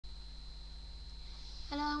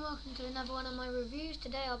welcome to another one of my reviews.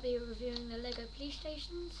 Today I'll be reviewing the Lego Police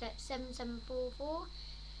Station set 7744,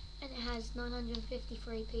 and it has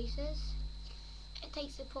 953 pieces. It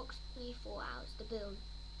takes approximately 4 hours to build.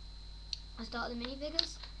 I'll start with the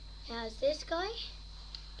minifigures. It has this guy,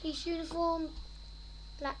 police uniform,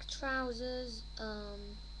 black trousers,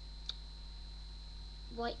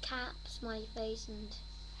 white cap, smiley face, and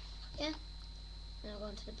yeah. Then I'll go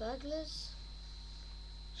on to the burglars.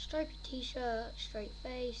 Striped t-shirt, straight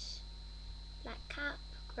face, black cap,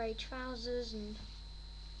 grey trousers, and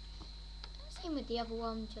same with the other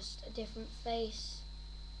one, just a different face,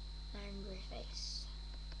 angry face.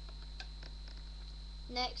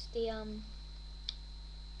 Next, this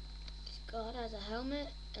guard has a helmet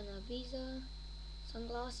and a visor,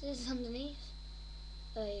 sunglasses underneath,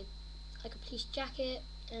 like a police jacket,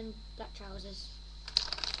 and black trousers.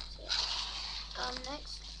 So, yeah.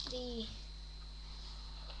 Next, the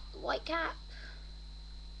white cap,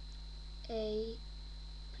 a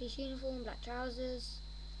police uniform, black trousers,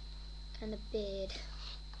 and a beard.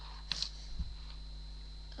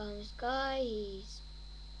 This guy, he's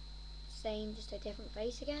same, just a different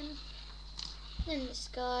face again. Then this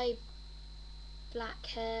guy, black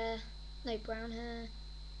hair, no, brown hair.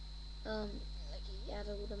 Like he had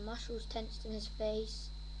all the muscles tensed in his face.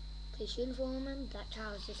 Police uniform and black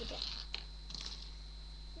trousers again.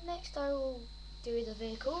 Next, I will do the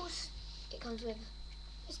vehicles. It comes with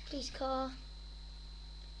this police car,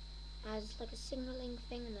 has like a signalling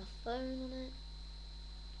thing and a phone on it.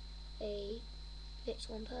 It fits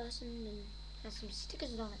one person and has some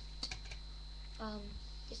stickers on it.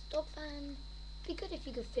 This dog van, it'd be good if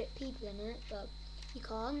you could fit people in it, but you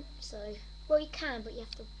can't. So, well, you can, but you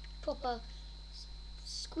have to proper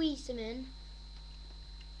squeeze them in.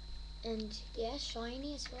 And yeah,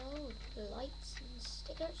 shiny as well, with the lights and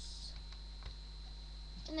stickers.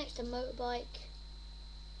 And next, a motorbike.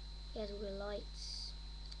 He has all the lights,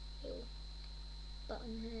 little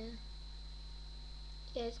button here.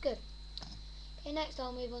 Yeah, it's good. Okay, next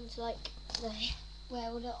I'll move on to like where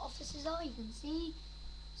all the offices are. You can see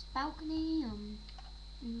it's a balcony, and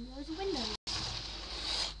loads of windows.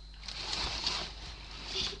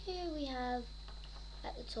 Here we have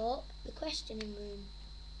at the top the questioning room.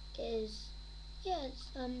 It's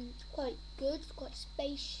quite good, it's quite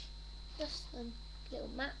spacious.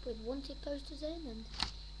 Little map with wanted posters in, and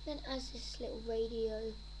then it has this little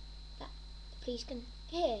radio that the police can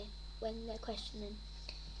hear when they're questioning.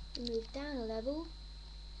 We move down a level,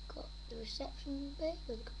 got the reception bit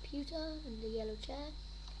with a computer and the yellow chair,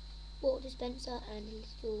 water dispenser, and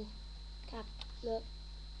a little cab. Look.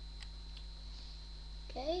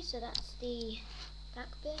 Okay, so that's the back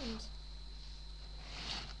bit, and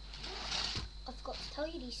I forgot to tell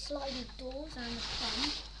you, these sliding doors around the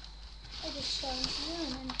front, I'll just show them to you,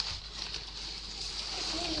 and then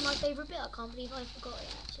it's really my favourite bit. I can't believe I forgot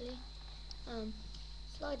it actually.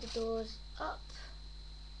 Slide the doors up,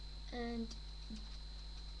 and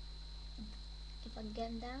if I can get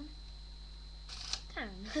them down.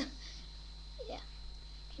 Yeah.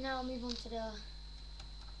 Okay, now I'll move on to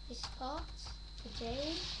this part, the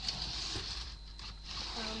jail.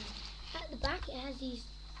 At the back it has these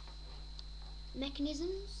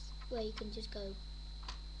mechanisms where you can just go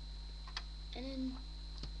and then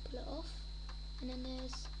pull it off, and then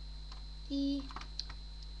there's the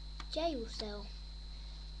jail cell.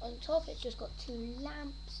 On top it's just got 2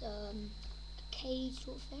 lamps, a cage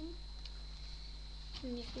sort of thing,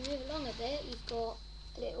 and if you move along a bit you've got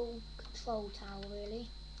a little control tower really,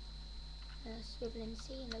 swiveling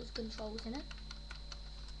seat and those controls in it.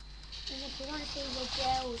 And if you want to see the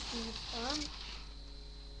jails from the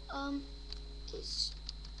front, it's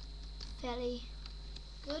fairly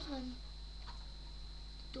good when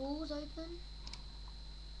the doors open.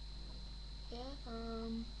 Yeah,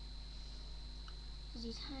 there's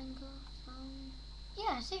these handcuffs.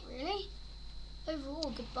 Yeah, that's it really.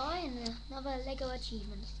 Overall, goodbye and another Lego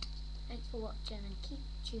achievement. Thanks for watching and keep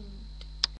tuned.